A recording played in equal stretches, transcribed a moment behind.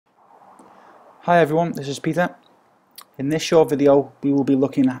Hi everyone, this is Peter. In this short video we will be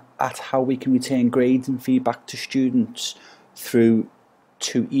looking at how we can retain grades and feedback to students through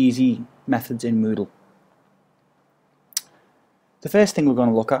two easy methods in Moodle. The first thing we're going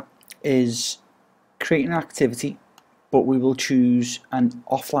to look at is creating an activity, but we will choose an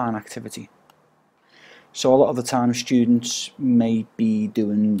offline activity. So a lot of the time students may be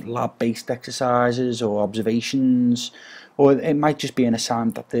doing lab-based exercises or observations, or it might just be an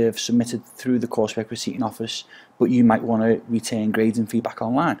assignment that they've submitted through the coursework receipting office, but you might want to retain grades and feedback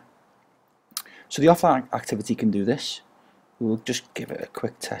online. So the offline activity can do this. We'll just give it a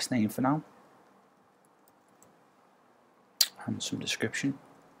quick test name for now and some description.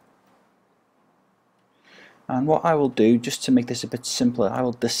 And what I will do, just to make this a bit simpler, I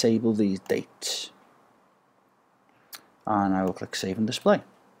will disable these dates. And I will click Save and Display.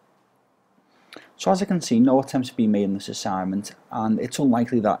 So as I can see, no attempts have been made in this assignment, and it's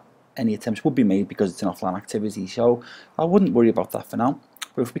unlikely that any attempts would be made because it's an offline activity, so I wouldn't worry about that for now.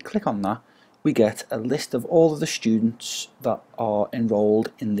 But if we click on that, we get a list of all of the students that are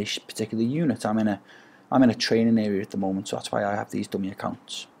enrolled in this particular unit. I'm in a training area at the moment, so that's why I have these dummy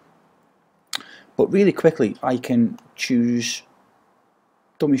accounts. But really quickly, I can choose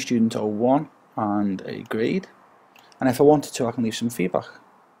dummy student 01 and a grade. And if I wanted to, I can leave some feedback.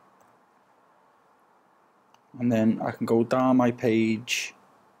 And then I can go down my page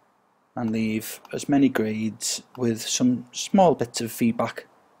and leave as many grades with some small bits of feedback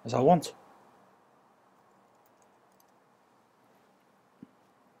as I want.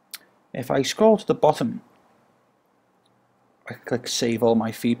 If I scroll to the bottom, I can click Save All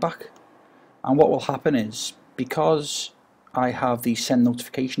My Feedback. And what will happen is, because I have the send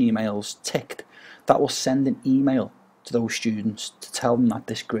notification emails ticked, that will send an email to those students to tell them that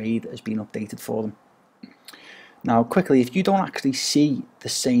this grade has been updated for them. Now quickly, if you don't actually see the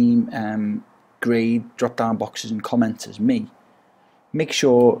same grade drop down boxes and comments as me, make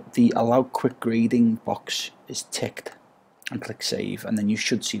sure the allow quick grading box is ticked and click save, and then you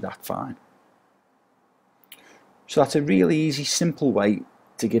should see that fine. So that's a really easy, simple way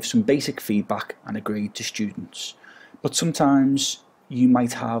to give some basic feedback and a grade to students. But sometimes you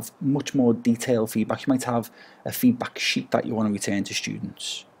might have much more detailed feedback. You might have a feedback sheet that you want to return to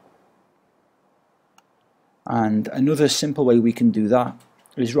students. And another simple way we can do that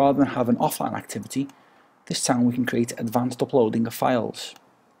is, rather than have an offline activity, this time we can create advanced uploading of files.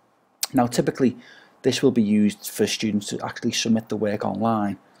 Now typically this will be used for students to actually submit the work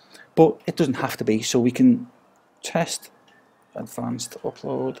online, but it doesn't have to be, so we can test advanced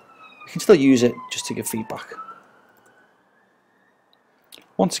upload. We can still use it just to give feedback.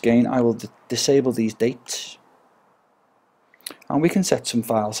 Once again, I will disable these dates, and we can set some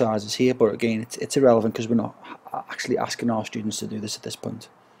file sizes here, but again it's irrelevant because we're not actually asking our students to do this at this point.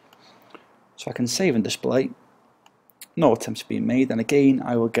 So I can save and display. No attempts being made, and again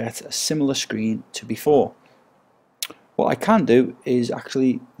I will get a similar screen to before. What I can do is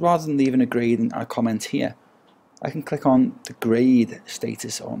actually, rather than leaving a grade and a comment here, I can click on the grade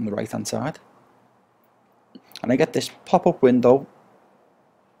status on the right hand side, and I get this pop-up window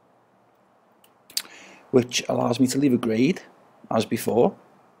which allows me to leave a grade as before.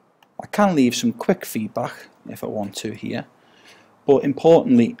 I can leave some quick feedback if I want to here, but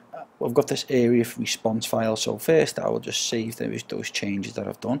importantly I've got this area for response file, so first I will just save those changes that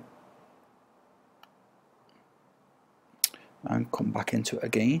I've done and come back into it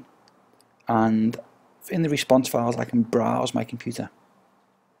again, and in the response files I can browse my computer.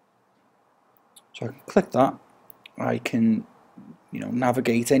 So I can click that, I can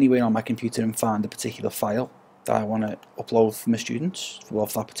navigate anywhere on my computer and find a particular file that I want to upload for my students, for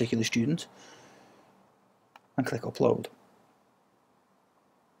that particular student, and click upload.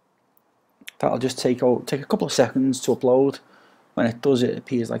 That'll just take a couple of seconds to upload. When it does, it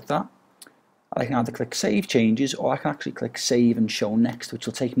appears like that. I can either click save changes, or I can actually click save and show next, which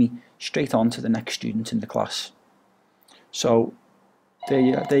will take me straight on to the next student in the class. So there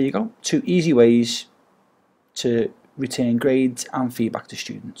you go, two easy ways to retain grades and feedback to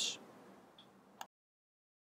students.